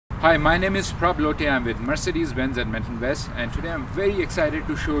Hi, my name is Prab. I'm with Mercedes Benz Edmonton West, and today I'm very excited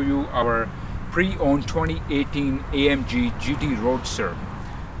to show you our pre-owned 2018 AMG GT Roadster.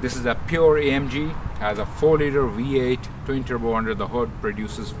 This is a pure AMG, has a 4-liter V8 twin turbo under the hood,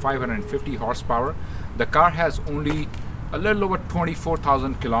 produces 550 horsepower. The car has only a little over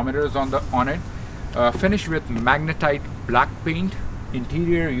 24,000 kilometers on it. Finished with magnetite black paint.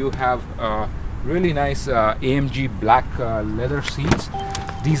 Interior, you have really nice AMG black leather seats.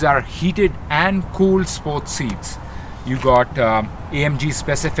 These are heated and cooled sports seats. You got AMG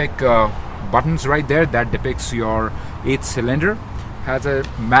specific buttons right there that depicts your 8th cylinder. Has a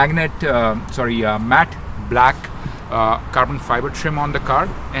matte black carbon fiber trim on the car,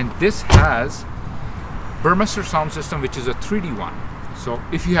 and this has Burmester sound system, which is a 3D one. So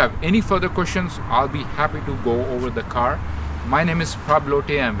if you have any further questions, I'll be happy to go over the car. My name is Prab.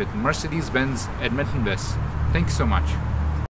 I'm with Mercedes Benz Edmonton West. Thank you so much.